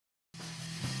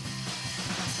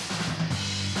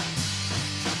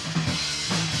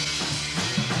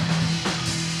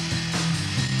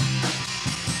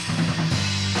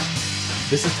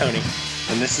This is Tony.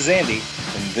 And this is Andy.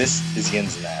 And this is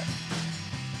Yins and That.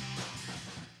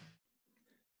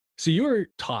 So your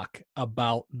talk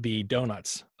about the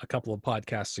donuts a couple of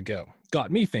podcasts ago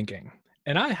got me thinking.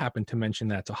 And I happened to mention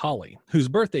that to Holly, whose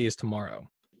birthday is tomorrow.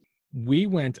 We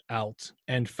went out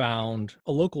and found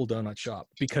a local donut shop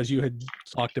because you had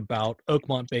talked about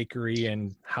Oakmont Bakery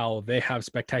and how they have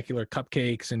spectacular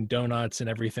cupcakes and donuts and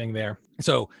everything there.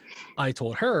 So I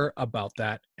told her about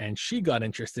that and she got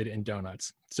interested in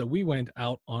donuts. So we went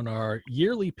out on our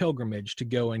yearly pilgrimage to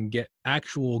go and get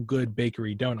actual good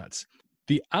bakery donuts.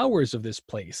 The hours of this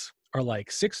place are like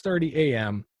 6:30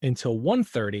 a.m. until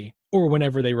 1:30 or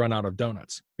whenever they run out of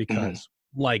donuts because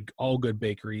like all good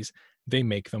bakeries, they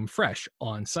make them fresh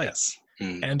on site. Yes.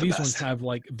 And these ones have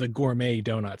like the gourmet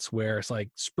donuts where it's like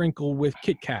sprinkled with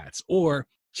Kit Kats, or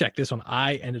check this one.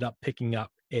 I ended up picking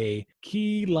up a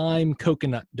key lime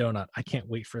coconut donut. I can't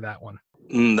wait for that one.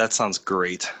 That sounds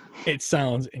great. It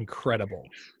sounds incredible.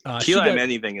 Key lime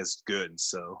anything is good.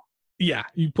 So yeah,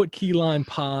 you put key lime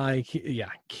pie,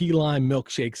 key lime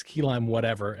milkshakes, key lime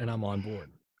whatever, and I'm on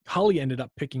board. Holly ended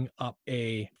up picking up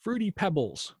a Fruity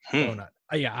Pebbles donut.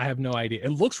 Yeah, I have no idea.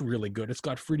 It looks really good. It's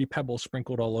got Fruity Pebbles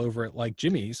sprinkled all over it like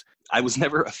Jimmy's. I was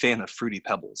never a fan of Fruity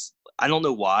Pebbles. I don't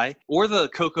know why. Or the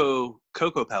Cocoa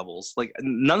Pebbles. Like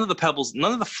none of the Pebbles,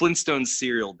 none of the Flintstones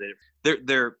cereal did.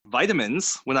 They're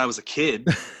vitamins when I was a kid,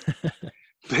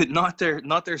 but not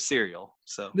their cereal.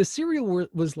 So the cereal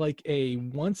was like a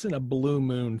once in a blue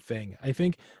moon thing. I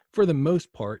think for the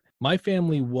most part, my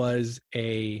family was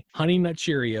a Honey Nut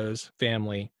Cheerios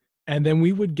family. And then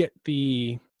we would get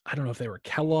I don't know if they were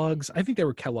Kellogg's. I think they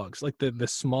were Kellogg's, like the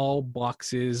small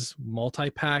boxes,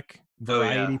 multi-pack,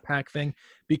 variety pack thing.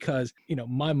 Because,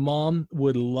 my mom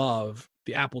would love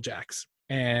the Apple Jacks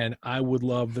and I would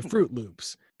love the Fruit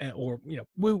Loops.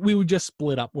 We would just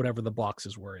split up whatever the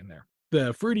boxes were in there.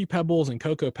 The Fruity Pebbles and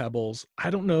Cocoa Pebbles,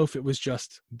 I don't know if it was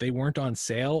just they weren't on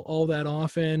sale all that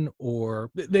often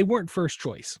or they weren't first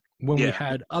choice when we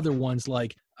had other ones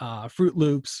like Fruit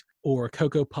Loops or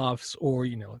Cocoa Puffs or,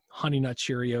 Honey Nut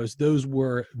Cheerios. Those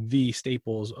were the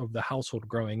staples of the household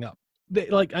growing up.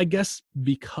 I guess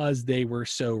because they were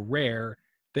so rare,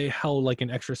 they held like an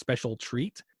extra special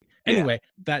treat. Anyway,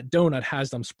 that donut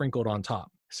has them sprinkled on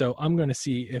top. So I'm going to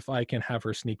see if I can have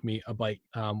her sneak me a bite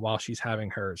while she's having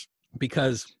hers.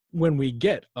 Because when we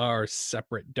get our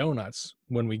separate donuts,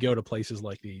 when we go to places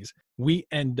like these, we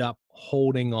end up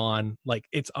holding on like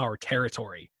it's our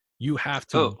territory. You have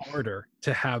to order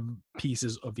to have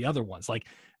pieces of the other ones. Like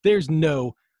there's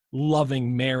no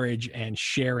loving marriage and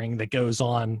sharing that goes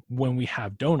on when we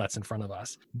have donuts in front of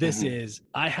us. This is,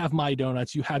 I have my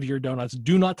donuts, you have your donuts.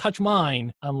 Do not touch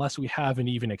mine unless we have an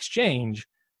even exchange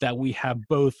that we have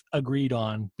both agreed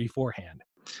on beforehand.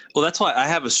 Well, that's why I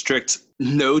have a strict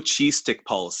no cheese stick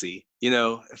policy.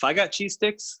 If I got cheese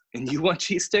sticks and you want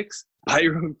cheese sticks, buy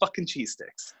your own fucking cheese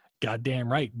sticks.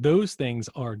 Goddamn right. Those things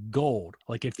are gold.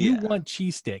 Like if you want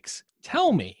cheese sticks,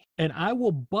 tell me and I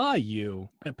will buy you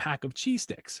a pack of cheese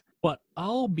sticks. But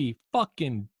I'll be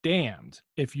fucking damned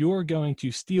if you're going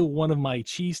to steal one of my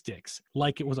cheese sticks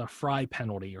like it was a fry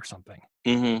penalty or something.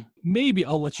 Maybe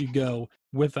I'll let you go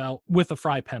with a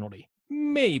fry penalty.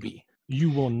 Maybe. You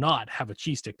will not have a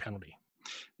cheese stick penalty.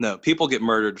 No, people get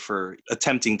murdered for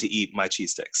attempting to eat my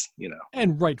cheese sticks,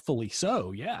 And rightfully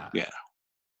so, yeah. Yeah.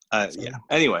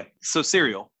 Anyway, so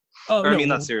cereal.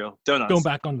 Not cereal, donuts. Going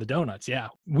back on the donuts, yeah.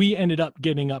 We ended up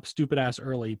getting up stupid ass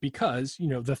early because,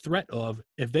 the threat of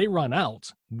if they run out,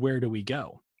 where do we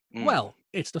go? Well,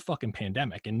 it's the fucking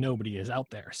pandemic and nobody is out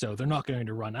there, so they're not going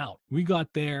to run out. We got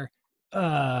there,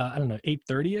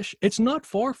 8:30ish. It's not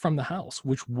far from the house,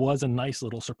 which was a nice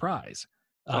little surprise.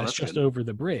 It's just over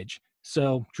the bridge.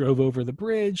 So drove over the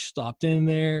bridge, stopped in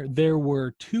there. There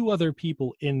were two other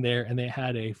people in there and they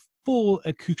had a full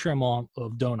accoutrement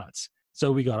of donuts.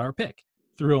 So we got our pick,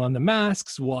 threw on the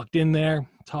masks, walked in there,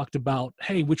 talked about,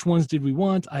 hey, which ones did we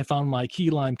want? I found my key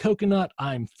lime coconut.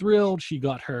 I'm thrilled. She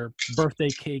got her birthday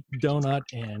cake donut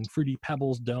and Fruity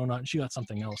Pebbles donut. She got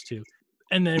something else too.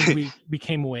 And then we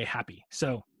came away happy.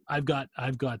 So I've got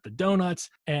the donuts,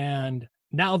 and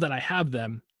now that I have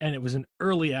them, and it was an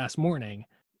early ass morning,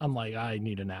 I'm like, I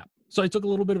need a nap. So I took a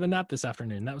little bit of a nap this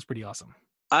afternoon. That was pretty awesome.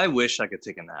 I wish I could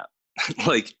take a nap.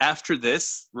 Like after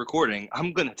this recording,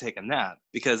 I'm going to take a nap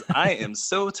because I am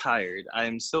so tired. I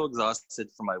am so exhausted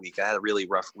from my week. I had a really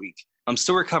rough week. I'm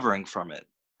still recovering from it.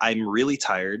 I'm really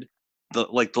tired. The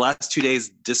last 2 days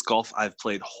disc golf, I've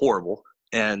played horrible.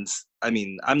 And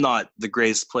I'm not the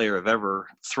greatest player I've ever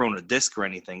thrown a disc or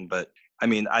anything, but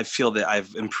I feel that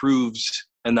I've improved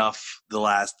enough the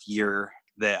last year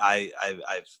that I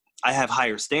have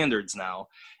higher standards now.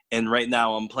 And right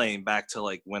now I'm playing back to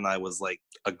like when I was like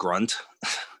a grunt,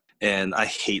 and I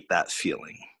hate that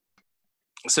feeling.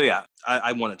 So yeah,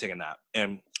 I want to take a nap.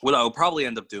 And what I will probably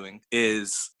end up doing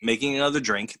is making another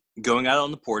drink, going out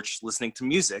on the porch, listening to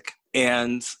music,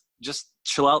 and just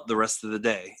chill out the rest of the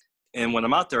day. And when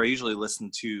I'm out there, I usually listen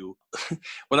to,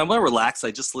 when I want to relax,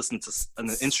 I just listen to an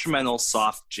instrumental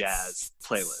soft jazz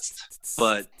playlist.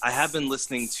 But I have been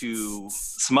listening to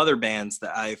some other bands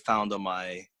that I found on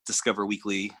my Discover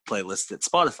Weekly playlist at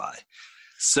Spotify.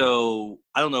 So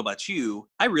I don't know about you,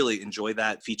 I really enjoy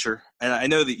that feature. And I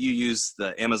know that you use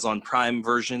the Amazon Prime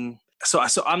version. So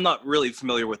I'm not really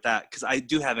familiar with that because I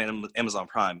do have Amazon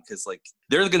Prime because like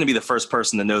they're going to be the first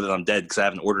person to know that I'm dead because I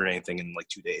haven't ordered anything in like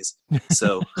 2 days.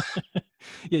 So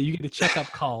yeah, you get a checkup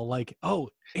call like, oh,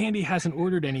 Andy hasn't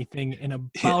ordered anything in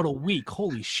about a week.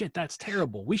 Holy shit, that's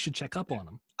terrible. We should check up on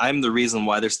him. I'm the reason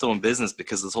why they're still in business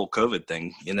because of this whole COVID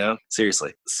thing, you know?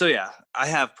 Seriously. So yeah, I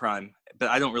have Prime, but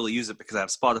I don't really use it because I have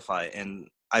Spotify. And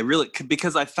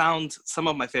because I found some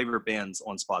of my favorite bands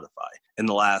on Spotify in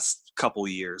the last couple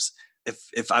years.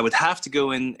 If I would have to go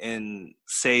in and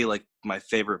say like my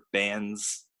favorite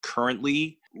bands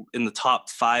currently, in the top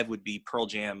 5 would be Pearl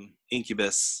Jam,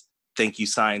 Incubus, Thank You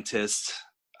Scientist,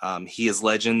 He Is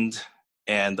Legend,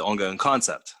 and The Ongoing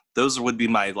Concept. Those would be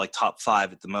my like top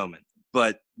 5 at the moment.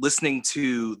 But listening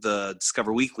to the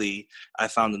Discover Weekly, I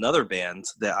found another band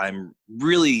that I'm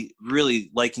really, really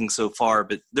liking so far.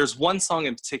 But there's one song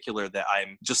in particular that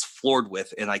I'm just floored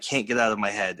with and I can't get out of my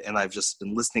head. And I've just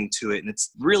been listening to it and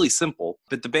it's really simple.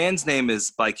 But the band's name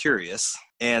is By Curious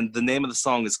and the name of the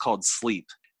song is called Sleep.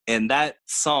 And that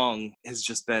song has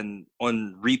just been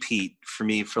on repeat for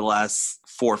me for the last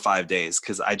 4 or 5 days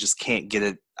because I just can't get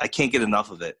it. I can't get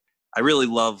enough of it. I really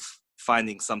love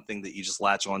finding something that you just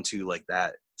latch onto like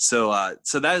that. So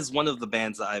that is one of the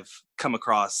bands that I've come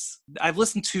across. I've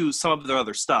listened to some of their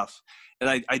other stuff,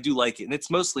 and I do like it. And it's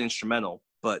mostly instrumental,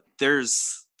 but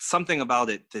there's something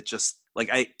about it that just, like,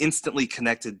 I instantly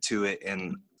connected to it.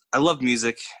 And I love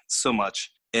music so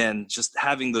much. And just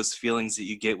having those feelings that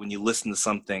you get when you listen to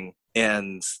something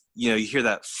and, you know, you hear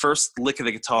that first lick of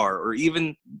the guitar, or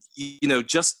even, you know,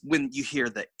 just when you hear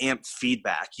the amp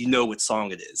feedback, you know what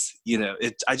song it is. You know,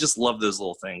 I just love those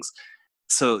little things.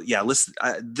 So yeah, listen,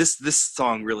 this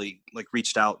song really like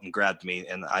reached out and grabbed me,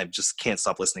 and I just can't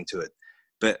stop listening to it.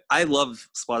 But I love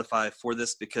Spotify for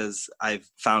this because I've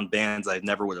found bands I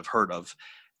never would have heard of,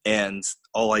 and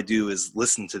all I do is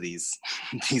listen to these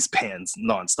bands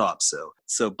nonstop.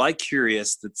 So By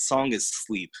Curious, the song is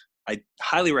Sleep. I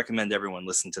highly recommend everyone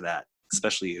listen to that,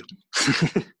 especially you.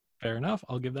 Fair enough.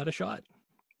 I'll give that a shot.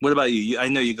 What about you? I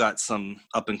know you got some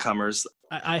up-and-comers.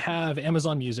 I have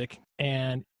Amazon Music,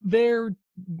 and their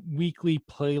weekly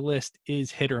playlist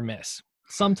is hit or miss.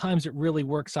 Sometimes it really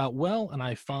works out well, and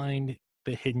I find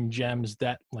the hidden gems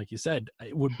that, like you said,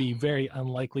 it would be very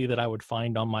unlikely that I would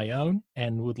find on my own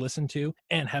and would listen to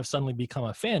and have suddenly become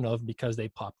a fan of because they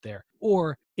popped there.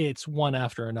 Or it's one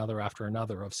after another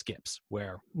of skips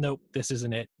where, nope, this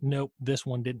isn't it. Nope, this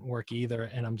one didn't work either.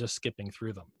 And I'm just skipping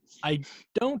through them. I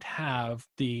don't have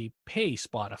the pay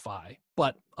Spotify,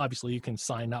 but obviously you can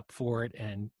sign up for it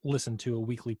and listen to a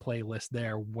weekly playlist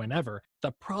there whenever.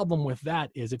 The problem with that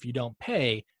is if you don't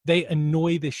pay, they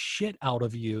annoy the shit out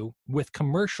of you with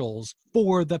commercials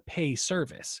for the pay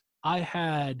service. I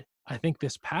had, I think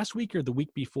this past week or the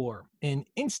week before, an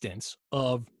instance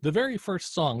of the very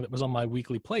first song that was on my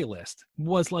weekly playlist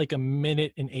was like 1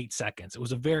 minute and 8 seconds. It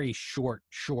was a very short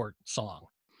song.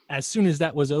 As soon as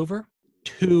that was over,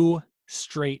 2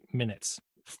 straight minutes,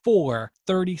 4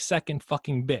 30-second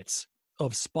fucking bits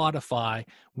of Spotify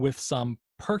with some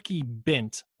perky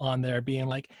bint on there being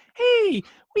like, hey,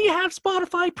 we have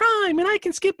Spotify Prime and I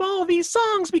can skip all these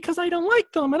songs because I don't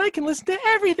like them and I can listen to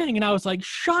everything. And I was like,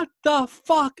 shut the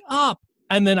fuck up.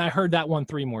 And then I heard that one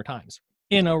 3 more times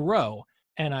in a row.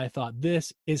 And I thought,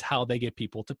 this is how they get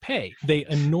people to pay. They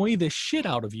annoy the shit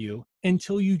out of you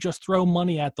until you just throw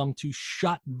money at them to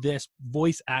shut this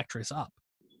voice actress up.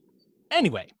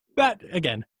 Anyway, that,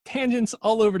 again, tangents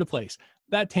all over the place.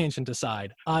 That tangent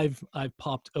aside, I've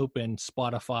popped open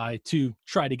Spotify to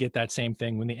try to get that same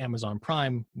thing when the Amazon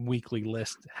Prime weekly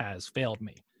list has failed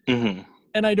me. Mm-hmm.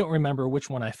 And I don't remember which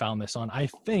one I found this on. I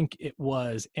think it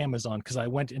was Amazon because I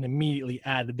went and immediately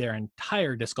added their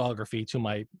entire discography to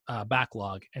my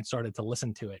backlog and started to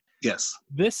listen to it. Yes.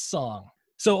 This song.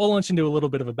 So I'll launch into a little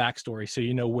bit of a backstory so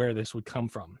you know where this would come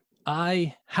from.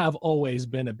 I have always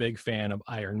been a big fan of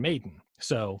Iron Maiden.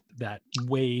 So that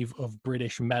wave of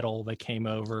British metal that came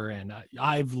over, and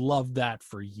I've loved that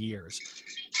for years.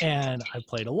 And I've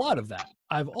played a lot of that.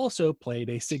 I've also played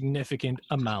a significant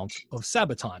amount of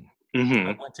Sabaton. Mm-hmm.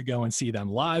 I went to go and see them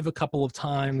live a couple of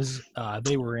times.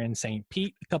 They were in St.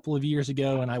 Pete a couple of years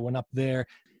ago, and I went up there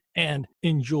and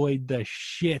enjoyed the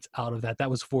shit out of that. That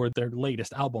was for their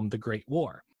latest album, The Great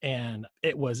War. And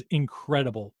it was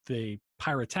incredible. The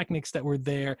pyrotechnics that were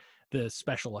there, the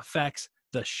special effects,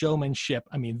 the showmanship.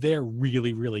 I mean, they're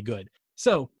really, really good.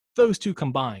 So those two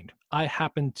combined, I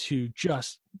happened to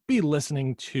just be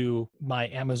listening to my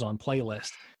Amazon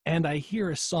playlist, and I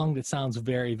hear a song that sounds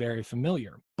very, very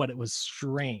familiar, but it was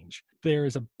strange.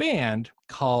 There's a band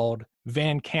called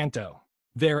Van Canto.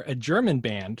 They're a German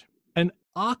band, an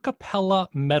a cappella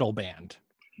metal band.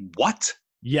 What?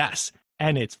 Yes,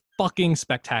 and it's fucking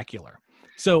spectacular.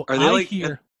 So Are they I like?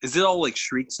 hear Is it all like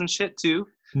shrieks and shit too?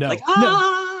 no, Like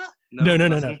no, no.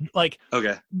 nothing? Like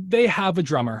Okay. they have a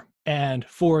drummer, and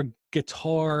for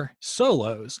guitar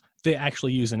solos, they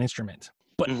actually use an instrument.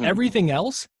 But Mhm. everything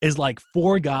else is like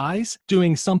four guys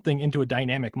doing something into a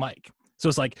dynamic mic. So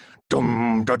it's like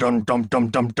dum da dum dum dum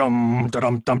dum dum da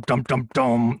dum dum dum dum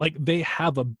dum. Like they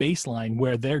have a bass line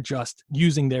where they're just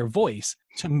using their voice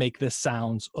to make the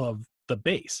sounds of the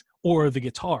bass or the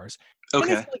guitars. And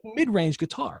Okay. it's like mid-range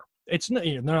guitar. It's not,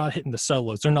 they're not hitting the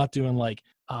solos. They're not doing like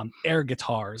air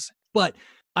guitars. But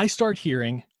I start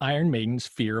hearing Iron Maiden's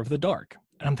Fear of the Dark.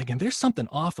 And I'm thinking, there's something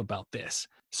off about this.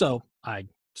 So I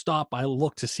stop, I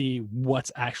look to see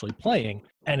what's actually playing,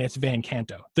 and it's Van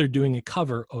Canto. They're doing a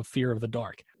cover of Fear of the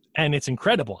Dark. And it's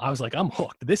incredible. I was like, I'm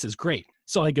hooked. This is great.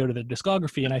 So I go to the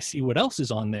discography and I see what else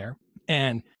is on there.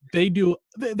 And they do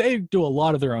a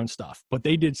lot of their own stuff, but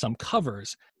they did some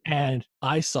covers. And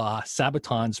I saw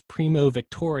Sabaton's Primo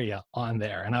Victoria on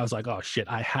there. And I was like, oh shit,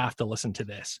 I have to listen to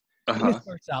this. And it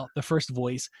starts out, the first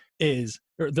voice is,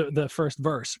 or the first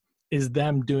verse is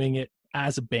them doing it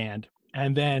as a band.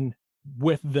 And then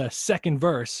with the second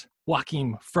verse,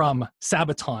 Joachim from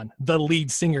Sabaton, the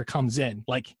lead singer, comes in.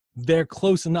 Like they're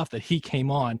close enough that he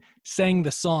came on, sang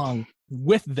the song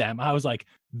with them. I was like,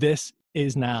 this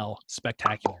is now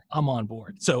spectacular. I'm on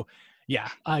board. So yeah,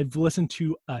 I've listened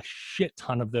to a shit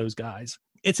ton of those guys.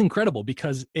 It's incredible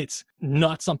because it's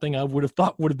not something I would have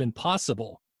thought would have been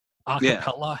possible.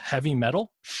 Acapella, heavy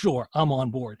metal, sure, I'm on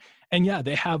board. And yeah,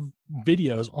 they have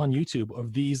videos on YouTube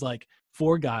of these like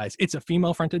four guys. It's a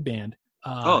female fronted band.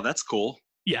 Oh, that's cool.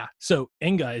 Yeah. So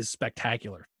Inga is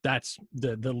spectacular. That's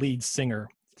the lead singer.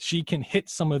 She can hit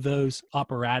some of those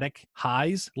operatic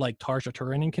highs like Tarja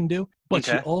Turunen can do, but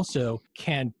she also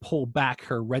can pull back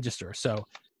her register. So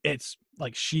it's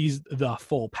like she's the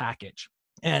full package.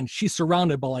 And she's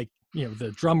surrounded by like,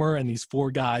 the drummer and these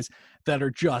four guys that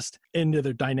are just into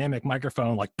their dynamic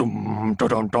microphone, like dum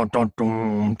dum dum dum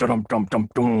dum dum dum dum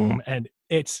dum, and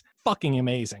it's fucking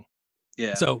amazing.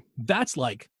 Yeah. So that's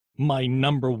like my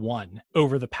number one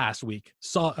over the past week.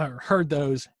 Heard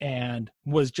those and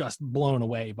was just blown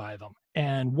away by them.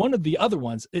 And one of the other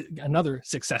ones, another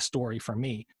success story for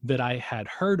me that I had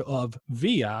heard of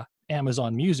via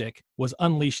Amazon Music, was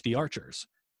Unleash the Archers,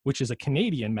 which is a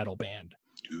Canadian metal band.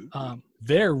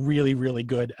 They're really, really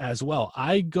good as well.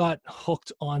 I got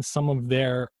hooked on some of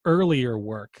their earlier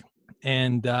work,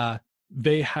 and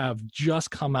they have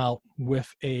just come out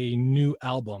with a new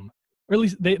album. Or at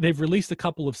least they've released a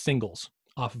couple of singles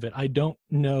off of it. I don't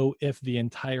know if the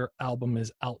entire album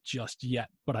is out just yet,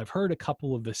 but I've heard a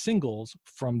couple of the singles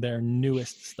from their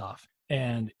newest stuff,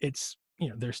 and it's,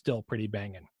 they're still pretty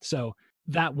banging. So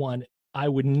that one I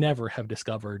would never have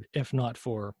discovered if not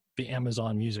for the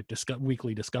Amazon Music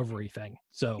weekly discovery thing.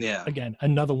 So again,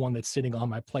 another one that's sitting on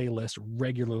my playlist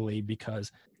regularly because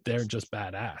they're just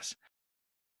badass.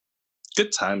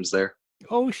 Good times there.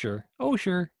 Oh, sure.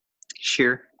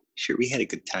 Sure. We had a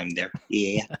good time there.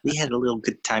 Yeah, we had a little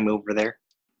good time over there.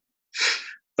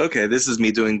 Okay, this is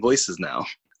me doing voices now.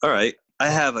 All right. I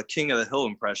have a King of the Hill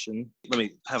impression. Let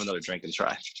me have another drink and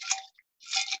try.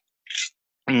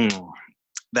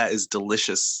 That is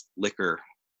delicious liquor.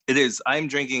 It is. I'm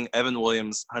drinking Evan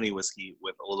Williams honey whiskey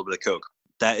with a little bit of Coke.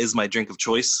 That is my drink of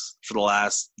choice for the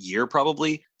last year,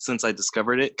 probably, since I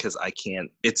discovered it, because I can't.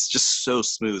 It's just so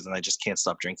smooth, and I just can't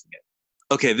stop drinking it.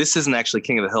 Okay, this isn't actually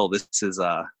King of the Hill. This is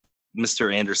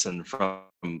Mr. Anderson from,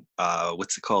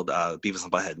 what's it called? Beavis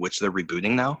and Butthead, which they're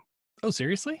rebooting now. Oh,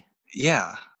 seriously?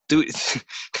 Yeah. Do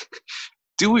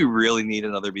we really need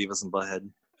another Beavis and Butthead?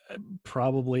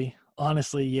 Probably.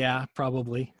 Honestly, yeah,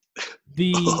 probably.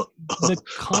 The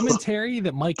commentary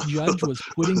that Mike Judge was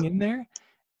putting in there,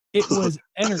 it was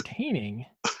entertaining.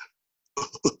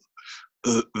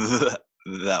 That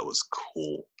was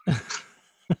cool.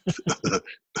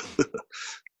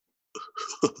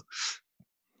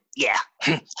 Yeah.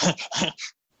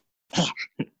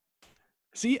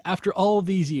 See, after all of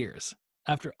these years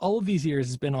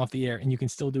it's been off the air and you can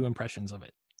still do impressions of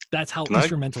it. That's how Can I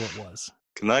instrumental it was.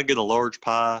 can I get a large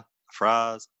pie,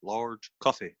 fries, large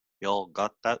coffee? Y'all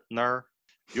got that in there?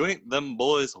 You ain't them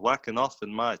boys whacking off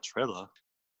in my trailer.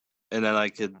 And then I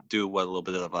could do a little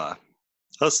bit of I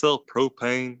sell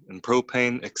propane and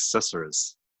propane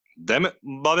accessories. Damn it,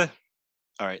 Bobby.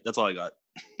 All right, that's all I got.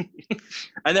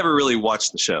 I never really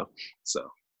watched the show, so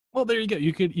Well, there you go.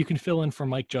 You can fill in for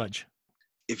Mike Judge.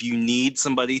 if you need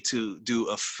somebody to do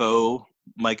a faux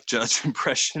Mike Judge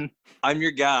impression, I'm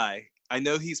your guy. I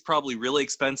know he's probably really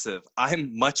expensive.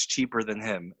 I'm much cheaper than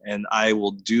him, and I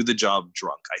will do the job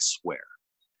drunk, I swear.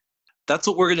 That's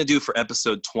what we're going to do for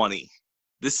episode 20.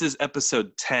 This is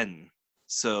episode 10,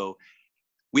 so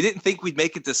we didn't think we'd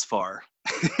make it this far.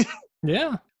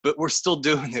 Yeah. But we're still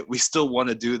doing it. We still want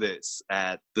to do this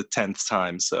at the 10th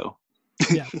time, so.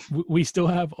 Yeah, we still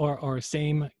have our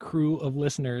same crew of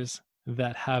listeners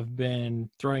that have been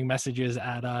throwing messages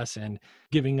at us and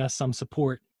giving us some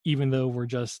support, even though we're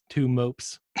just two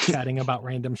mopes chatting about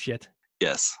random shit.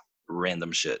 Yes,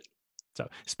 random shit. So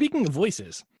speaking of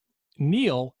voices,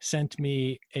 Neil sent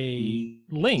me a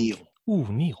link. Ooh,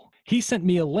 Neil. He sent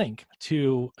me a link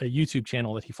to a YouTube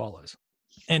channel that he follows.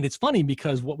 And it's funny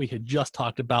because what we had just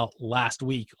talked about last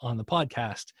week on the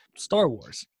podcast, Star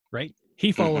Wars, right?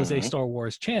 He follows a Star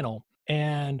Wars channel,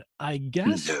 and I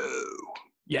guess... No.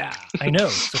 Yeah, I know.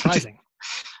 Surprising.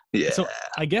 Yeah. So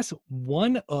I guess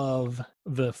one of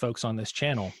the folks on this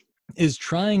channel is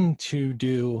trying to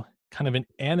do kind of an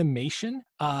animation,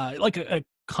 like a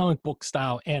comic book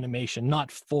style animation,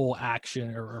 not full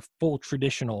action or full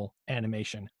traditional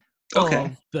animation. Okay.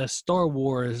 Of the Star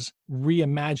Wars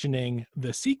reimagining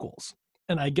the sequels.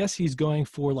 And I guess he's going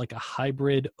for like a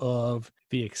hybrid of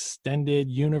the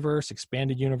extended universe,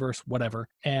 expanded universe, whatever,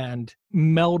 and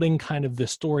melding kind of the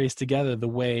stories together the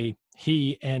way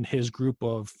he and his group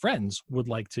of friends would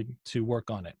like to work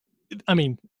on it. I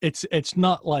mean, it's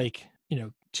not like,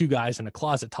 two guys in a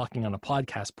closet talking on a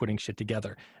podcast putting shit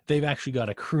together. They've actually got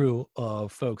a crew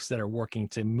of folks that are working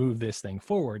to move this thing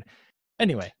forward.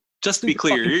 Anyway. Just to be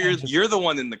clear, you're the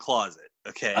one in the closet,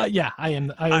 okay? Yeah, I am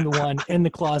the one in the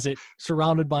closet,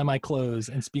 surrounded by my clothes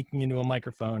and speaking into a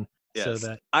microphone. Yes. So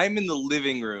that I'm in the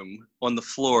living room on the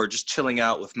floor, just chilling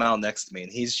out with Mal next to me,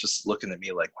 and he's just looking at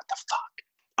me like, "What the fuck?"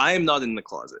 I am not in the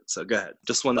closet, so go ahead.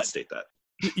 Just want to state that.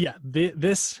 Yeah,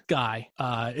 this guy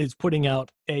is putting out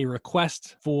a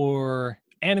request for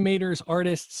animators,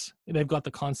 artists. They've got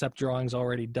the concept drawings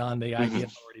already done, the idea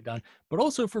already done, but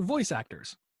also for voice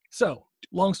actors. So,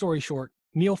 long story short,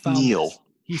 Neil found this.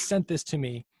 He sent this to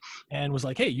me and was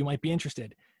like, hey, you might be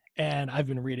interested. And I've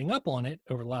been reading up on it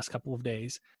over the last couple of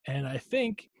days. And I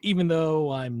think, even though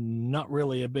I'm not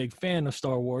really a big fan of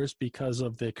Star Wars because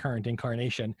of the current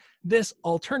incarnation, this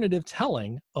alternative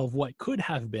telling of what could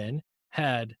have been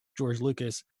had George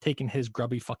Lucas taken his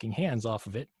grubby fucking hands off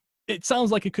of it, it sounds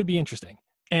like it could be interesting.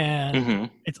 And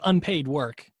it's unpaid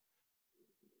work.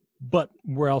 But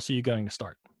where else are you going to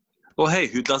start? Well, hey,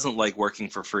 who doesn't like working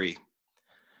for free?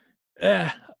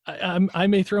 I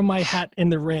may throw my hat in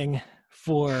the ring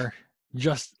for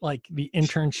just like the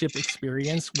internship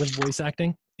experience with voice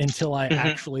acting until I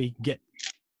actually get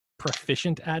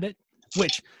proficient at it,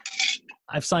 which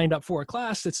I've signed up for a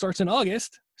class that starts in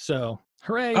August. So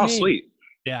hooray. Oh, me. sweet.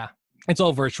 Yeah. It's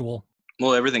all virtual.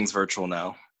 Well, everything's virtual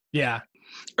now. Yeah.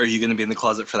 Are you going to be in the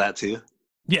closet for that too?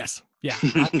 Yes. Yeah.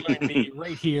 I'm going to be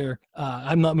right here.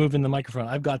 I'm not moving the microphone.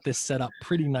 I've got this set up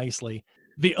pretty nicely.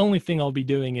 The only thing I'll be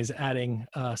doing is adding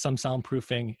some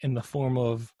soundproofing in the form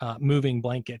of moving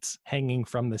blankets hanging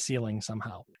from the ceiling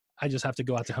somehow. I just have to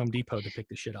go out to Home Depot to pick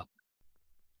the shit up.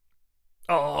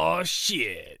 Oh,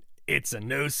 shit. It's a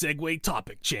no segue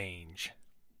topic change.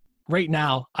 Right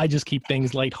now, I just keep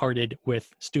things lighthearted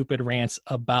with stupid rants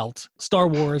about Star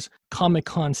Wars,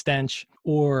 Comic-Con stench,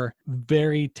 or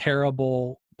very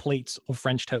terrible plates of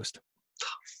French toast.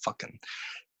 Fucking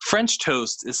French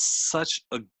toast is such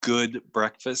a good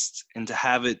breakfast, and to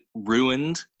have it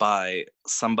ruined by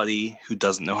somebody who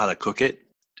doesn't know how to cook it,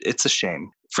 it's a shame.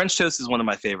 French toast is one of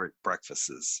my favorite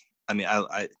breakfasts. I mean,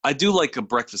 I do like a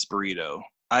breakfast burrito.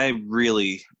 I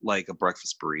really like a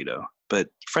breakfast burrito, but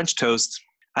French toast,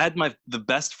 I had the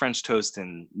best French toast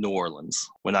in New Orleans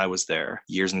when I was there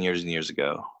years and years and years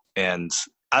ago. And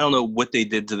I don't know what they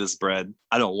did to this bread.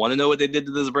 I don't want to know what they did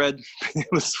to this bread. It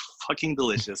was fucking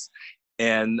delicious.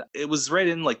 And it was right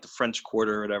in like the French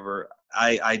Quarter or whatever.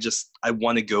 I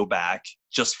want to go back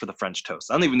just for the French toast.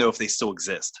 I don't even know if they still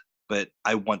exist, but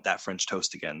I want that French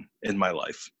toast again in my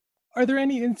life. Are there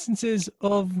any instances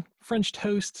of French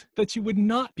toast that you would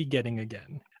not be getting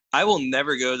again? I will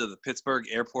never go to the Pittsburgh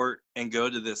airport and go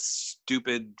to this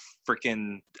stupid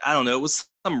freaking, I don't know, it was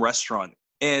some restaurant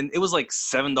And it was like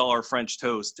 $7 French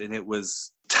toast, and it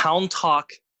was Town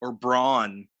Talk or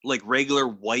Braun, like regular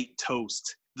white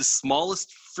toast, the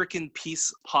smallest freaking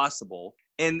piece possible.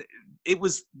 And it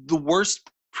was the worst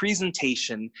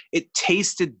presentation. It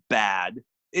tasted bad.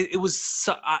 It was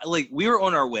so, like we were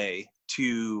on our way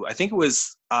to, I think it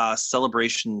was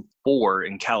Celebration 4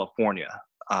 in California.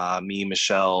 Me,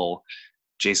 Michelle,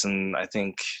 Jason, I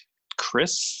think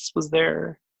Chris was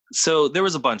there. So there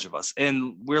was a bunch of us,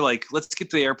 and we're like, let's get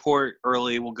to the airport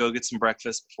early. We'll go get some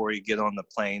breakfast before you get on the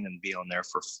plane and be on there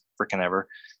for freaking ever.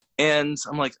 And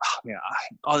I'm like, oh man,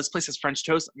 this place has French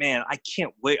toast. Man, I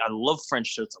can't wait. I love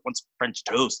French toast. I want some French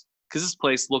toast. Because this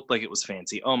place looked like it was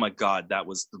fancy. Oh my God, that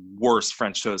was the worst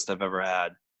French toast I've ever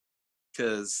had.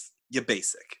 Because you're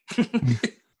basic.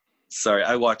 Sorry,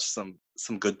 I watched some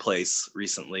Good Place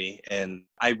recently, and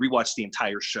I rewatched the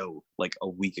entire show like a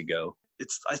week ago.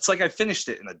 It's like I finished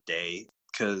it in a day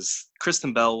because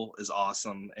Kristen Bell is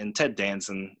awesome, and Ted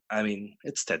Danson. I mean,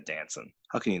 it's Ted Danson.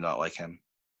 How can you not like him?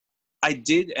 I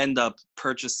did end up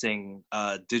purchasing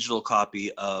a digital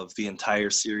copy of the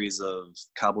entire series of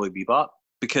Cowboy Bebop,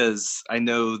 because I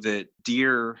know that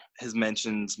Deer has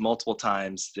mentioned multiple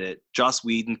times that Joss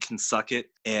Whedon can suck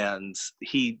it, and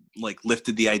he like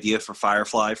lifted the idea for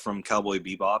Firefly from Cowboy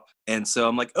Bebop. And so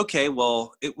I'm like, okay,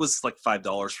 well, it was like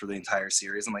 $5 for the entire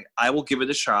series. I'm like, I will give it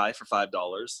a try for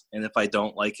 $5, and if I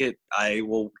don't like it, I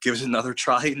will give it another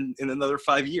try in another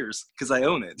 5 years because I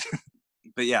own it.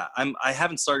 But yeah, I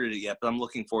haven't started it yet, but I'm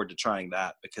looking forward to trying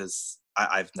that because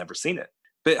I've never seen it.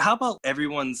 But how about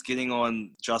everyone's getting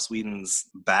on Joss Whedon's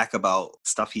back about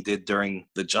stuff he did during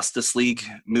the Justice League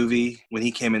movie when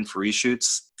he came in for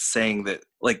reshoots, saying that,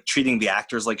 like, treating the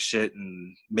actors like shit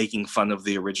and making fun of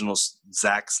the original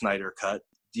Zack Snyder cut.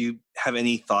 Do you have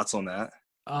any thoughts on that?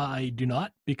 I do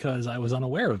not, because I was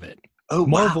unaware of it. Oh,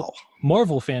 wow.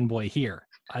 Marvel fanboy here.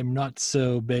 I'm not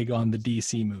so big on the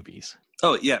DC movies.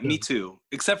 Oh, yeah, me too.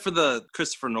 Except for the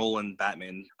Christopher Nolan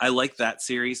Batman. I like that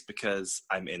series because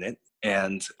I'm in it.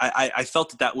 And I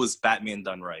felt that was Batman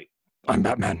done right. I'm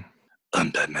Batman.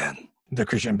 I'm Batman. The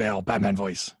Christian Bale Batman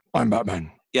voice. I'm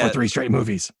Batman. Yeah. For 3 straight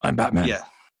movies. I'm Batman. Yeah.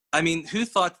 I mean, who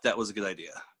thought that was a good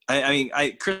idea? I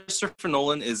mean, Christopher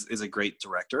Nolan is a great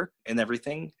director and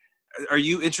everything. Are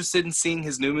you interested in seeing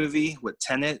his new movie with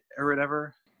Tenet or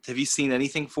whatever? Have you seen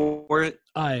anything for it?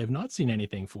 I have not seen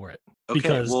anything for it. Okay,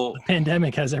 because well, the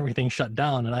pandemic has everything shut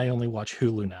down, and I only watch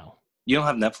Hulu now. You don't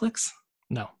have Netflix?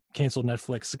 No. Canceled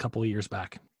Netflix a couple of years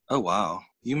back. Oh, wow.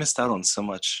 You missed out on so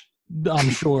much. I'm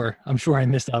sure I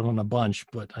missed out on a bunch,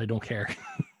 but I don't care.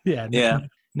 Yeah.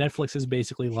 Netflix has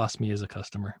basically lost me as a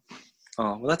customer.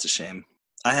 Oh, well, that's a shame.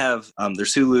 I have,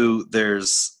 there's Hulu,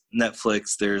 there's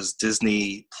Netflix, there's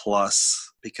Disney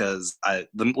Plus, because The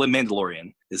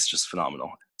Mandalorian is just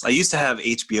phenomenal. I used to have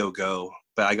HBO Go,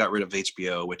 but I got rid of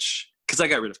HBO, because I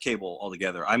got rid of cable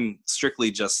altogether. I'm strictly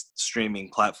just streaming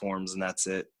platforms, and that's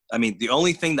it. I mean, the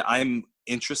only thing that I'm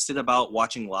interested about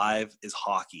watching live is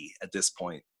hockey at this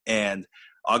point. And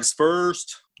August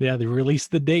 1st. Yeah, they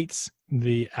released the dates.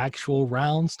 The actual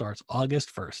round starts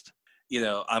August 1st. You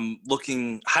know, I'm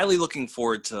highly looking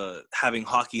forward to having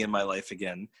hockey in my life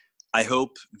again. I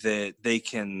hope that they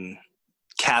can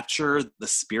capture the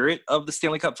spirit of the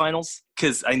Stanley Cup Finals,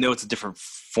 because I know it's a different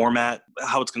format,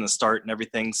 how it's going to start and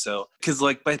everything. So, because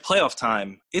like by playoff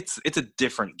time, it's a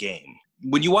different game.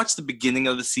 When you watch the beginning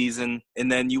of the season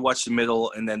and then you watch the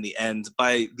middle and then the end,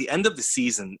 by the end of the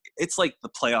season, it's like the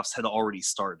playoffs had already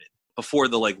started before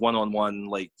the like one-on-one,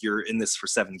 like you're in this for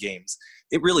 7 games.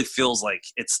 It really feels like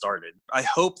it started. I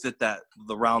hope that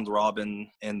the round robin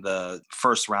and the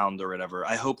first round or whatever,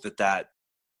 I hope that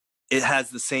it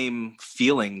has the same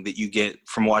feeling that you get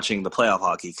from watching the playoff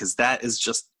hockey, because that is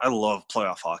just, I love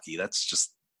playoff hockey. That's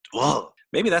just, ugh.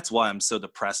 Maybe that's why I'm so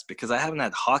depressed, because I haven't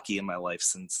had hockey in my life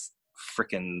since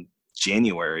freaking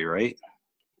January, right?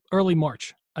 Early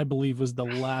March, I believe, was the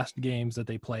last games that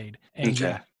they played. And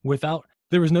okay.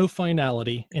 There was no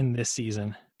finality in this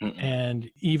season. Mm-mm. And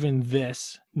even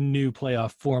this new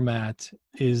playoff format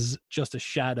is just a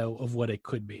shadow of what it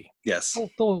could be. Yes.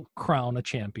 They'll crown a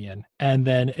champion and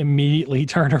then immediately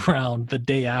turn around the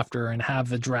day after and have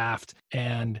the draft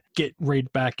and get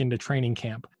right back into training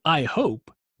camp. I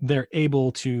hope they're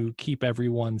able to keep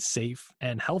everyone safe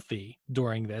and healthy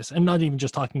during this, and not even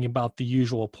just talking about the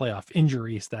usual playoff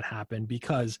injuries that happen,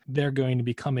 because they're going to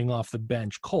be coming off the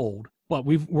bench cold. But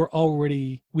we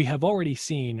have already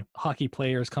seen hockey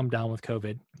players come down with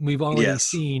COVID. We've already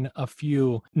seen a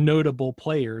few notable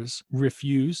players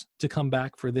refuse to come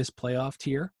back for this playoff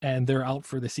tier, and they're out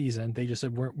for the season. They just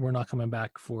said, we're not coming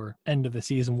back for end of the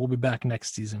season. We'll be back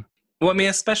next season. Well, I mean,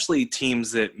 especially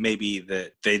teams that maybe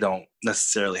that they don't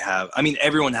necessarily have. I mean,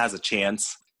 everyone has a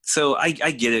chance. So I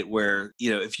get it where,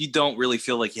 if you don't really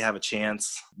feel like you have a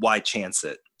chance, why chance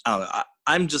it? I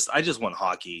don't know. I just want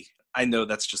hockey. I know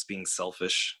that's just being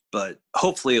selfish, but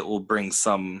hopefully it will bring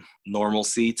some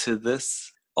normalcy to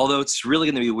this. Although it's really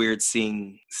going to be weird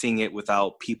seeing it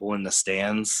without people in the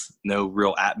stands, no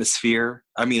real atmosphere.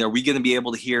 I mean, are we going to be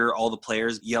able to hear all the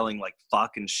players yelling like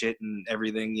fuck and shit and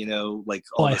everything, like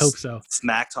all I the hope so.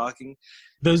 smack talking?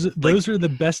 Those are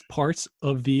the best parts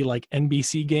of the like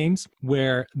NBC games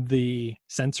where the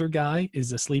censor guy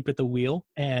is asleep at the wheel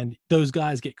and those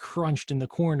guys get crunched in the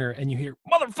corner and you hear,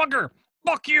 motherfucker,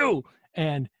 fuck you.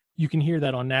 And you can hear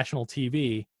that on national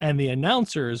TV and the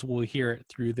announcers will hear it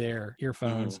through their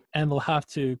earphones and they'll have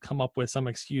to come up with some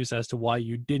excuse as to why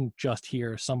you didn't just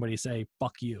hear somebody say,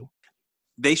 fuck you.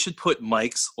 They should put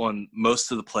mics on most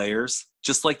of the players,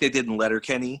 just like they did in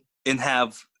Letterkenny, and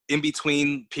have in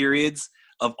between periods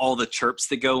of all the chirps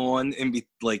that go on in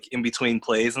between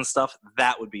plays and stuff.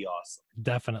 That would be awesome.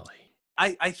 Definitely.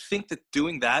 I think that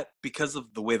doing that, because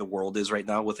of the way the world is right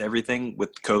now with everything,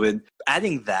 with COVID,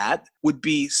 adding that would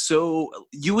be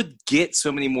you would get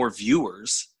so many more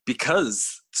viewers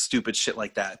because stupid shit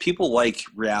like that. People like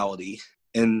reality,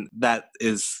 and that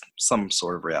is some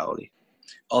sort of reality.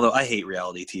 Although I hate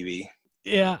reality TV.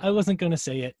 Yeah, I wasn't going to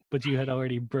say it, but you had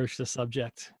already broached the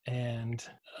subject, and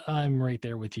I'm right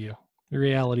there with you.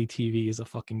 Reality TV is a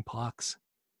fucking pox.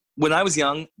 When I was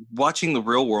young, watching The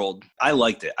Real World, I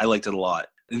liked it. I liked it a lot.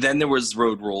 And then there was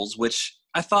Road Rules, which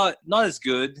I thought not as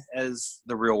good as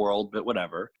The Real World, but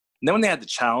whatever. And then when they had the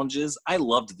challenges, I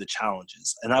loved the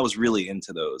challenges, and I was really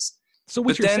into those. So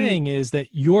what you're saying is that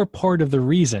you're part of the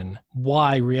reason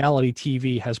why reality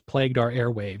TV has plagued our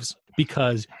airwaves,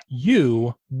 because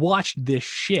you watched this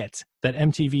shit that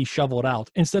MTV shoveled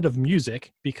out instead of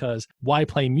music, because why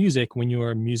play music when you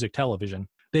are music television?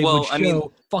 They would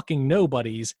show fucking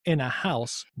nobodies in a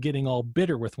house getting all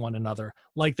bitter with one another,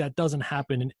 like that doesn't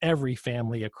happen in every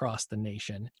family across the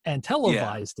nation, and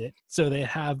televised it so they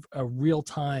have a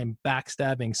real-time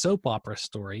backstabbing soap opera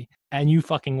story, and you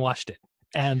fucking watched it.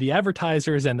 And the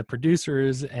advertisers and the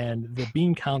producers and the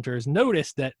bean counters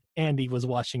noticed that Andy was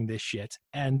watching this shit,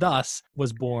 and thus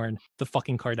was born the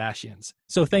fucking Kardashians.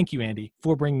 So thank you, Andy,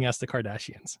 for bringing us the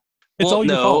Kardashians. It's all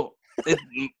your fault.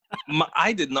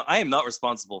 I am not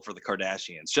responsible for the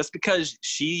Kardashians. Just because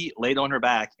she laid on her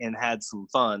back and had some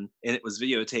fun and it was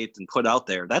videotaped and put out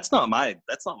there, that's not my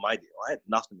deal. I had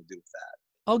nothing to do with that.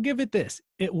 I'll give it this.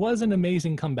 It was an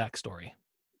amazing comeback story.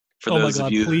 For those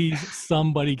of you, please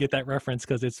somebody get that reference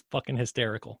because it's fucking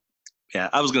hysterical. Yeah,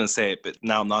 I was going to say it, but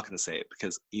now I'm not going to say it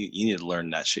because you need to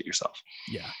learn that shit yourself.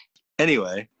 Yeah.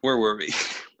 Anyway, where were we?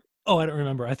 Oh, I don't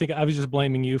remember. I think I was just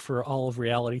blaming you for all of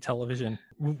reality television.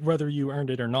 Whether you earned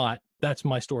it or not, that's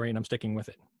my story and I'm sticking with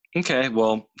it. Okay,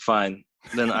 well, fine.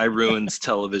 Then I ruined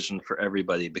television for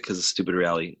everybody because of stupid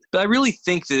reality. But I really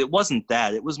think that it wasn't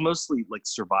that. It was mostly like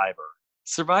Survivor.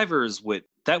 Survivor is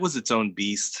that was its own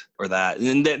beast, or that.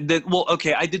 And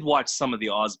okay, I did watch some of the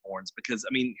Osbournes because,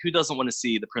 I mean, who doesn't want to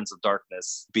see the Prince of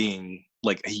Darkness being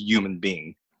like a human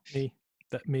being? Me.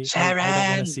 Sharon! I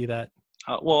don't want to see that.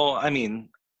 Well, I mean,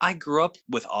 I grew up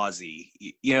with Ozzy.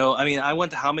 I mean, I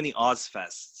went to how many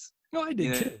Ozfests? No, I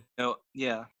did too.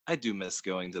 Yeah, I do miss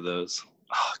going to those.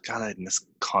 Oh, God, I miss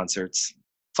concerts.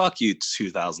 Fuck you,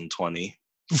 2020.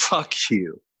 Fuck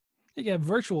you. Yeah,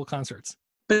 virtual concerts.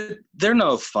 But they're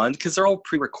no fun because they're all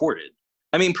pre-recorded.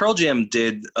 I mean, Pearl Jam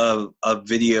did a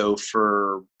video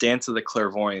for Dance of the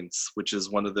Clairvoyants, which is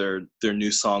one of their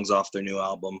new songs off their new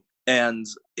album. And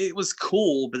it was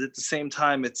cool, but at the same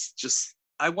time, it's just,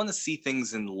 I want to see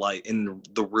things in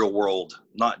the real world,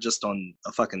 not just on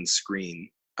a fucking screen.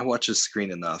 I watch a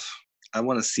screen enough. I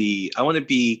want to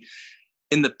be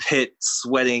in the pit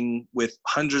sweating with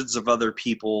hundreds of other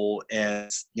people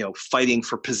and, fighting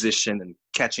for position and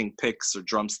catching picks or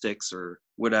drumsticks or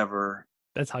whatever.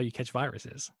 That's how you catch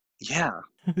viruses. Yeah.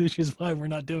 Which is why we're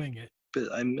not doing it.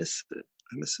 But I miss it.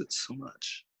 I miss it so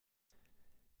much.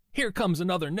 Here comes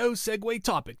another no segue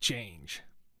topic change.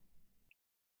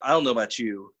 I don't know about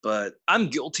you, but I'm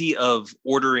guilty of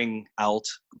ordering out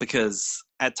because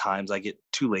at times I get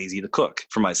too lazy to cook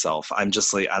for myself. I'm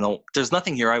just like, there's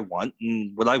nothing here I want.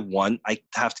 And what I want, I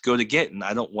have to go to get, and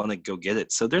I don't want to go get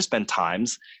it. So there's been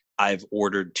times I've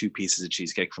ordered 2 pieces of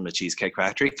cheesecake from the Cheesecake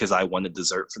Factory because I wanted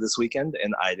dessert for this weekend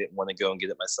and I didn't want to go and get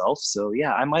it myself. So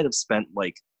yeah, I might have spent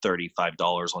like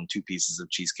 $35 on 2 pieces of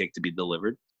cheesecake to be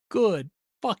delivered. Good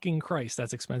fucking Christ,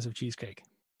 that's expensive cheesecake.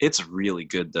 It's really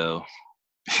good though.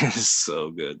 It is so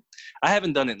good. I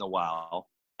haven't done it in a while.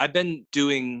 I've been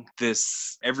doing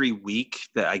this every week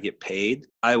that I get paid.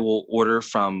 I will order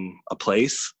from a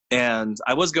place, and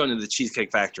I was going to the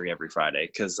Cheesecake Factory every Friday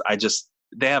because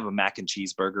they have a mac and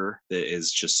cheese burger that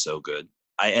is just so good.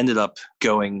 I ended up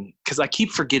going because I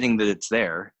keep forgetting that it's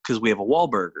there because we have a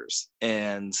Wahlburgers,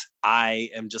 and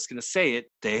I am just going to say it.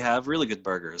 They have really good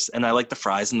burgers, and I like the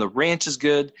fries, and the ranch is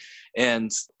good, and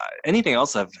anything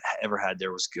else I've ever had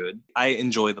there was good. I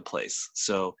enjoy the place.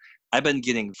 So I've been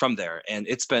getting from there, and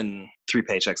it's been 3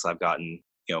 paychecks I've gotten,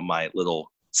 my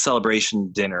little celebration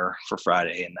dinner for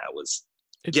Friday, and that was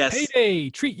payday.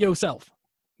 Treat yourself.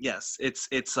 Yes,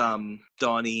 it's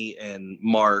Donnie and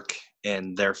Mark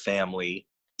and their family.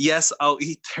 Yes, I'll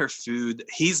eat their food.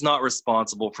 He's not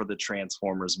responsible for the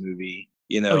Transformers movie.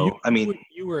 You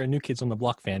were a New Kids on the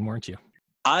Block fan, weren't you?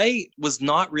 I was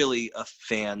not really a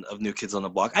fan of New Kids on the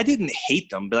Block. I didn't hate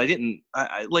them, but I didn't.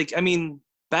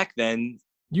 Back then.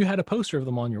 You had a poster of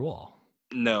them on your wall.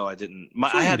 No, I didn't.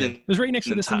 It was right next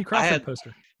to the Cindy Crawford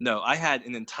poster. No, I had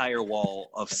an entire wall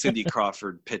of Cindy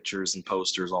Crawford pictures and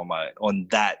posters on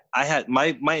that. I had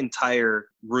my entire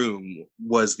room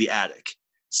was the attic.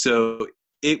 So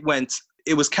it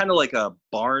was kind of like a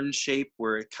barn shape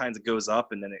where it kind of goes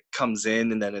up and then it comes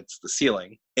in and then it's the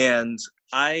ceiling. And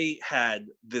I had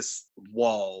this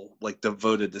wall like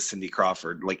devoted to Cindy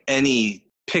Crawford, like any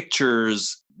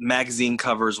pictures, magazine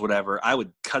covers, whatever, I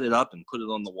would cut it up and put it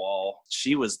on the wall.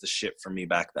 She was the shit for me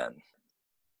back then.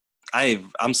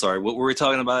 I'm sorry, what were we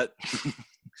talking about?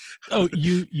 Oh,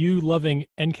 you loving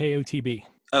NKOTB.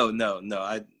 Oh, no,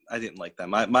 I didn't like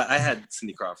them. I had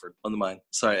Cindy Crawford on the mind.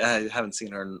 Sorry, I haven't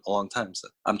seen her in a long time, so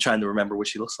I'm trying to remember what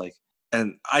she looks like.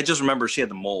 And I just remember she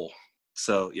had the mole.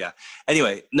 So, yeah.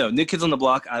 Anyway, no, New Kids on the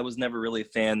Block, I was never really a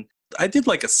fan. I did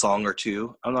like a song or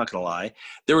two. I'm not going to lie.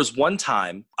 There was one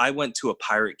time I went to a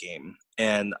Pirate game,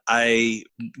 and I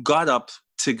got up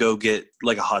to go get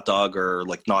like a hot dog or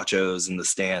like nachos in the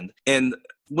stand. And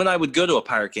when I would go to a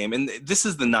Pirate game, and this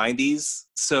is the 90s,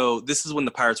 so this is when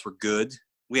the Pirates were good.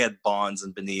 We had Bonds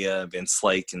and Bonilla, Van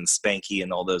Slyke and Spanky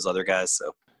and all those other guys.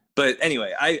 So, but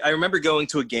anyway, I remember going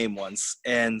to a game once,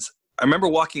 and I remember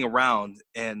walking around,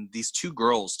 and these 2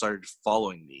 girls started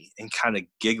following me and kind of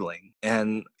giggling.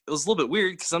 And it was a little bit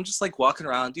weird because I'm just like walking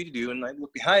around, and I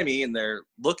look behind me, and they're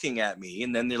looking at me,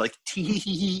 and then they're like,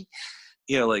 tee,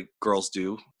 like girls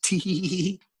do.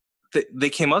 Tee. They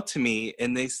came up to me,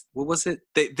 and what was it?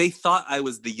 They thought I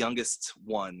was the youngest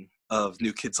one of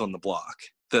New Kids on the Block.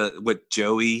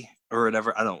 Joey or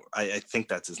whatever. I think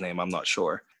that's his name. I'm not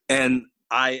sure. And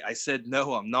I said,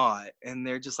 no, I'm not. And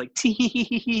they're just like,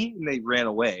 tee, and they ran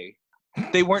away.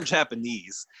 They weren't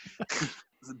Japanese.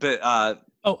 But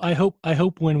I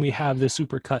hope when we have the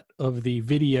supercut of the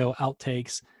video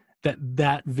outtakes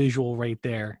that visual right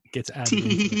there gets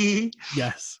added.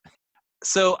 Yes.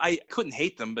 So I couldn't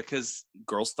hate them because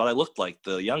girls thought I looked like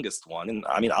the youngest one. And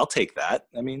I mean, I'll take that.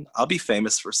 I mean, I'll be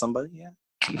famous for somebody.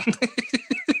 Yeah.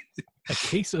 A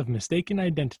case of mistaken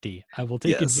identity. I will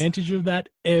take advantage of that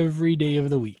every day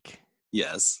of the week.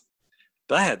 Yes.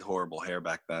 But I had horrible hair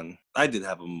back then. I did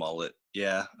have a mullet.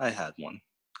 Yeah, I had one.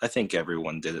 I think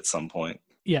everyone did at some point.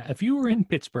 Yeah, if you were in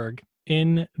Pittsburgh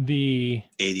in the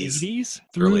 80s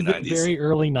through early the 90s. very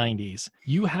early 90s,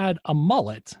 you had a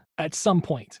mullet at some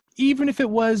point. Even if it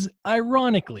was,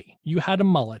 ironically, you had a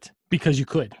mullet because you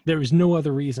could. There was no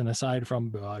other reason aside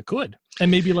from I could.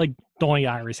 And maybe like Donnie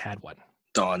Iris had one.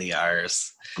 Donnie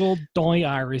Iris. Gold Donnie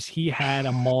Iris, he had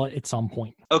a mullet at some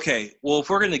point. Okay, well, if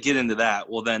we're going to get into that,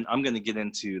 well, then I'm going to get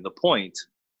into the point.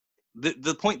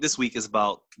 The point this week is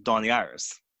about Donnie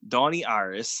Iris. Donnie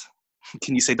Iris.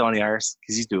 Can you say Donnie Iris?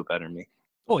 Because you do it better than me.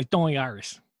 Oh, it's Donnie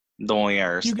Iris. Donnie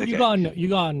Iris. You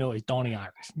gotta know it's Donnie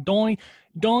Iris.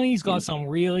 Donnie's got some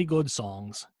really good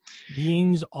songs.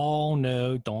 Beans all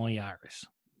know Donnie Iris.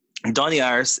 Donnie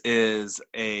Iris is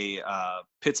a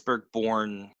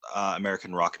Pittsburgh-born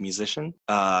American rock musician.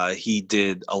 He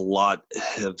did a lot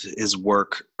of his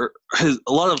work, a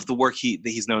lot of the work that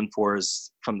he's known for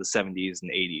is from the 70s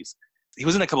and 80s. He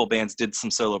was in a couple of bands, did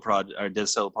a solo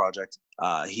project.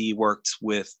 He worked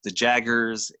with the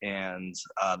Jaggers and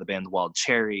the band Wild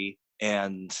Cherry,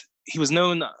 and he was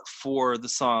known for the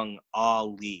song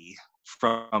Ali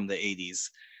from the 80s.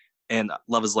 And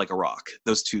Love Is Like a Rock.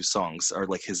 Those 2 songs are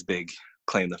like his big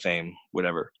claim to fame,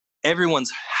 whatever. I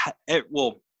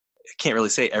can't really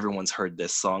say everyone's heard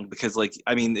this song because,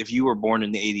 if you were born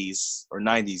in the 80s or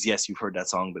 90s, yes, you've heard that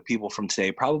song, but people from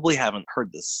today probably haven't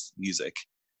heard this music,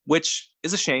 which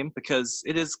is a shame because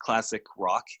it is classic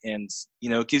rock and,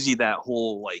 it gives you that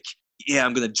whole,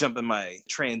 I'm going to jump in my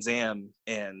Trans Am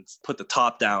and put the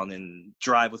top down and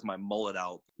drive with my mullet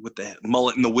out, with the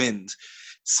mullet in the wind.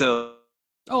 So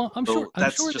Oh, I'm sure. So I'm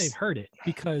that's sure they've just heard it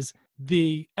because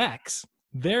the X,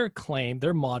 their claim,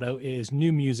 their motto is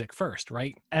new music first,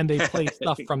 right? And they play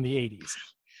stuff from the '80s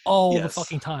all the yes.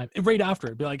 fucking time. And right after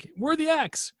it, be like, "We're the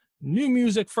X, new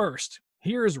music first.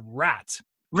 Here's Rat."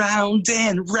 Round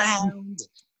and round.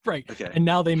 Right. Okay. And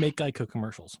now they make Geico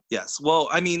commercials. Yes. Well,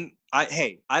 I mean,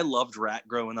 I loved Rat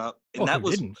growing up, and Well, that who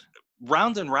was didn't?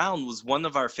 Round and Round was one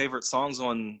of our favorite songs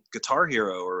on Guitar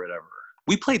Hero or whatever.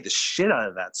 We played the shit out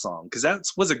of that song because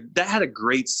that had a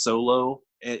great solo.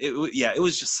 Yeah, it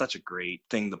was just such a great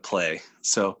thing to play.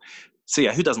 So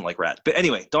yeah, who doesn't like Rat? But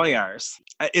anyway, Donnie Iris.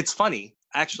 It's funny,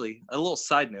 actually. A little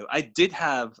side note: I did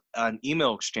have an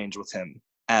email exchange with him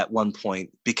at one point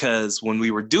because when we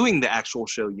were doing the actual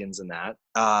show Yins and That,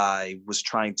 I was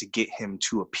trying to get him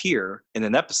to appear in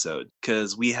an episode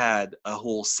because we had a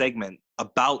whole segment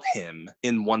about him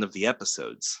in one of the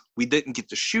episodes. We didn't get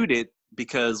to shoot it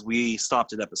because we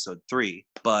stopped at episode 3,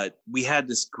 but we had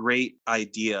this great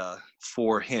idea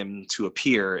for him to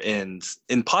appear and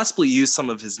possibly use some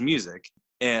of his music.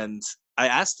 And I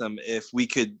asked him if we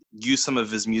could use some of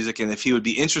his music and if he would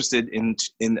be interested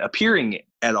in appearing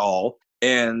at all.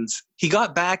 And he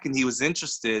got back and he was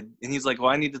interested and he's like,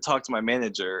 well, I need to talk to my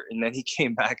manager. And then he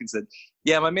came back and said,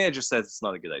 yeah, my manager says it's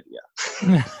not a good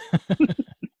idea.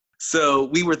 So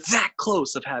we were that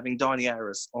close of having Donnie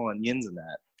Iris on Yins and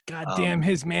That. God damn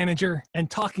his manager and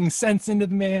talking sense into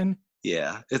the man.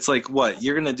 Yeah. It's like, what?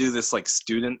 You're going to do this like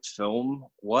student film?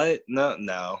 What?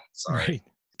 No. Sorry.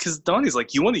 Because Donnie's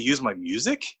like, you want to use my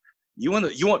music? You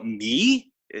want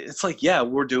me? It's like, yeah,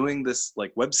 we're doing this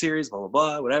like web series, blah, blah,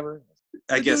 blah, whatever.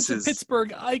 I guess it's a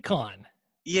Pittsburgh icon.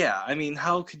 Yeah, I mean,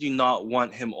 how could you not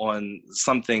want him on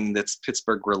something that's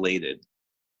Pittsburgh related?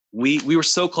 We were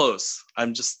so close.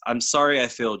 I'm sorry I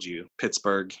failed you,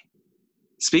 Pittsburgh.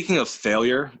 Speaking of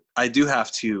failure, I do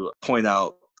have to point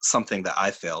out something that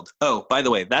I failed. Oh, by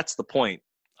the way, that's the point.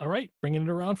 All right, bringing it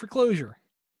around for closure.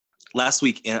 Last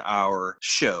week in our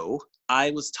show,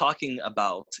 I was talking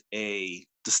about a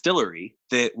distillery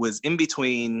that was in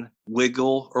between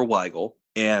Wiggle or Weigel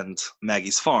and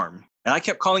Maggie's Farm. And I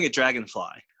kept calling it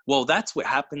Dragonfly. Well, that's what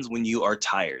happens when you are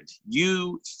tired.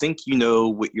 You think you know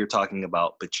what you're talking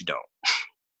about, but you don't.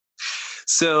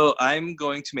 So I'm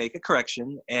going to make a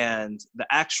correction, and the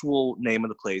actual name of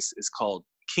the place is called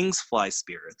King's Fly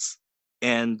Spirits.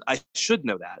 And I should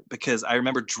know that because I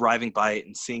remember driving by it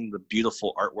and seeing the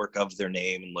beautiful artwork of their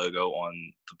name and logo on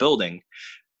the building.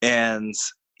 And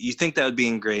you think that would be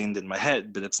ingrained in my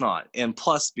head, but it's not. And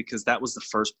plus, because that was the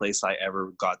first place I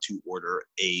ever got to order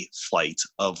a flight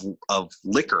of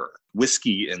liquor,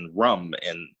 whiskey and rum,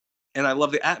 and I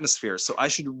love the atmosphere. So I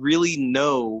should really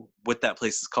know what that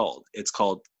place is called. It's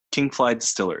called Kingfly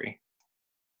Distillery.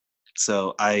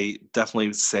 So I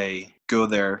definitely say go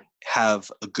there,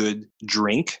 have a good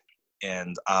drink,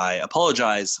 and I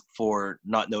apologize for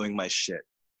not knowing my shit.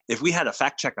 If we had a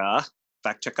fact checker,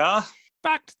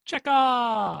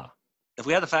 if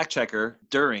we had a fact checker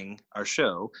during our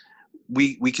show,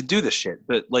 we could do this shit,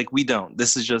 but like we don't.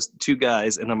 This is just two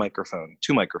guys and a microphone,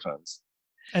 two microphones.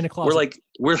 And a closet.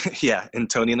 We're yeah, and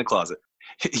Tony in the closet.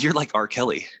 You're like R.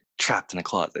 Kelly, trapped in a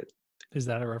closet. Is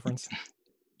that a reference?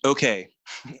 Okay.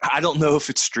 I don't know if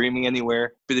it's streaming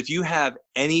anywhere, but if you have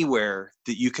anywhere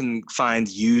that you can find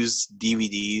used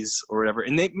DVDs or whatever,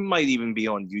 and they might even be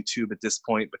on YouTube at this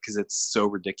point because it's so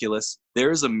ridiculous.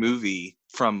 There's a movie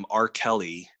from R.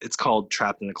 Kelly. It's called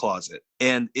Trapped in a Closet.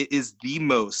 And it is the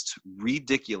most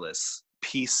ridiculous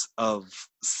piece of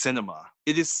cinema.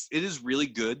 It is really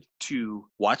good to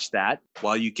watch that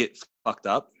while you get fucked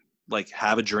up, like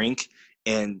have a drink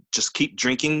and just keep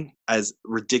drinking, as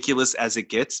ridiculous as it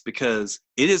gets, because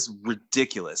it is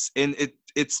ridiculous. And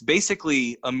it's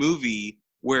basically a movie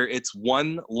where it's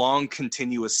one long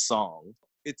continuous song.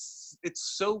 It's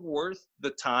so worth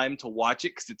the time to watch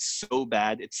it because it's so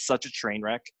bad. It's such a train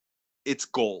wreck. It's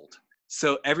gold.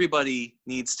 So everybody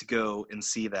needs to go and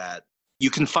see that.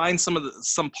 You can find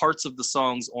some parts of the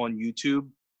songs on YouTube.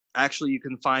 Actually, you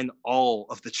can find all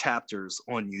of the chapters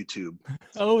on YouTube.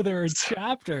 Oh, there are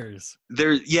chapters.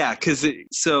 There's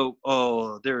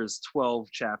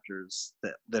 12 chapters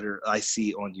that are I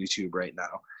see on YouTube right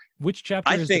now. Which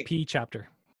chapter is the P chapter?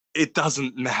 It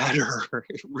doesn't matter.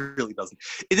 It really doesn't.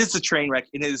 It is a train wreck,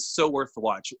 and it is so worth the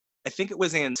watch. I think it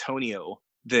was Antonio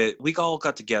that we all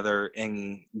got together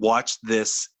and watched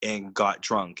this and got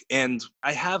drunk. And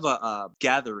I have a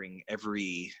gathering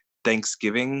every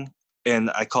Thanksgiving,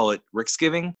 and I call it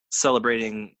Ricksgiving,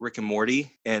 celebrating Rick and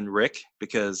Morty and Rick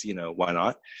because, why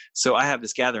not? So I have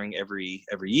this gathering every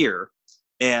year,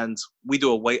 and we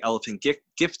do a white elephant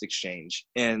gift exchange.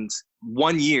 And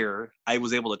one year I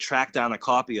was able to track down a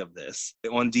copy of this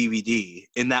on DVD,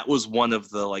 and that was one of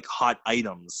the like hot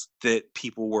items that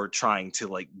people were trying to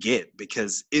like get,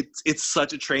 because it's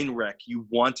such a train wreck. You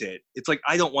want it. It's like,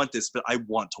 I don't want this, but I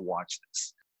want to watch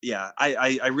this. Yeah,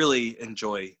 I really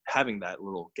enjoy having that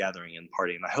little gathering and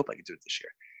party, and I hope I can do it this year.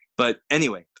 But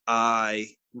anyway, I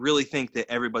really think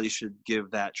that everybody should give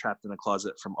that Trapped in a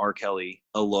Closet from R. Kelly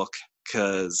a look,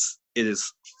 because it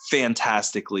is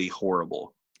fantastically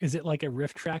horrible. Is it like a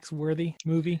Riff Tracks worthy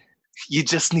movie? You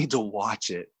just need to watch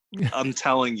it. I'm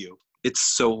telling you, it's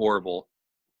so horrible.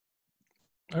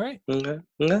 All right.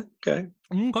 Okay.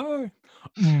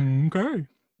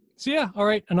 So yeah, all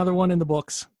right, another one in the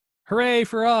books. Hooray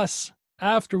for us.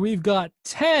 After we've got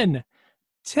 10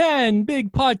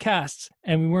 big podcasts,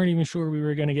 and we weren't even sure we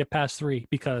were going to get past 3,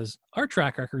 because our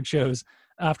track record shows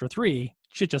after 3,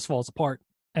 shit just falls apart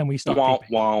and we stop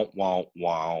taping.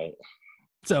 Wow.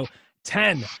 So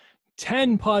 10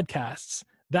 podcasts.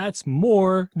 That's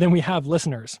more than we have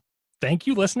listeners. Thank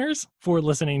you, listeners, for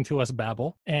listening to us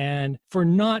babble and for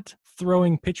not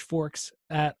throwing pitchforks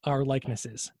at our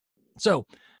likenesses. So,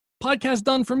 podcast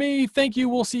done for me. Thank you.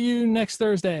 We'll see you next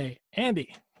Thursday.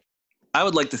 Andy. I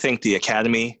would like to thank the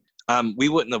Academy. We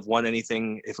wouldn't have won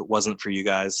anything if it wasn't for you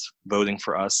guys voting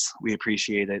for us. We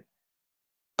appreciate it.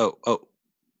 Oh,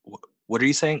 what are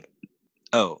you saying?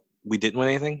 Oh, we didn't win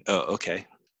anything? Oh, okay.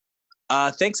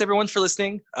 Thanks everyone for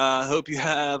listening. Hope you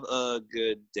have a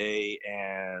good day,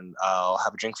 and I'll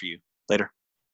have a drink for you later.